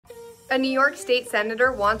A New York state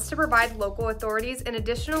senator wants to provide local authorities an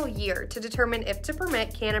additional year to determine if to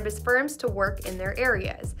permit cannabis firms to work in their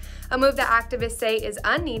areas, a move that activists say is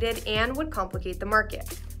unneeded and would complicate the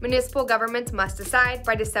market. Municipal governments must decide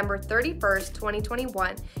by December 31st,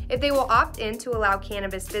 2021, if they will opt in to allow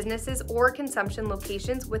cannabis businesses or consumption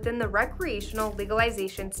locations within the recreational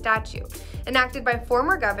legalization statute, enacted by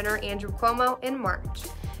former Governor Andrew Cuomo in March.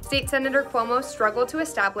 State Senator Cuomo struggled to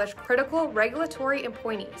establish critical regulatory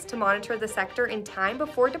appointees to monitor the sector in time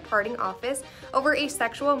before departing office over a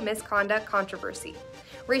sexual misconduct controversy.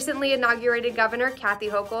 Recently inaugurated Governor Kathy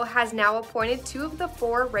Hochul has now appointed 2 of the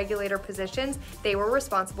 4 regulator positions they were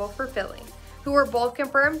responsible for filling, who were both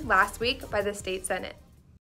confirmed last week by the state Senate.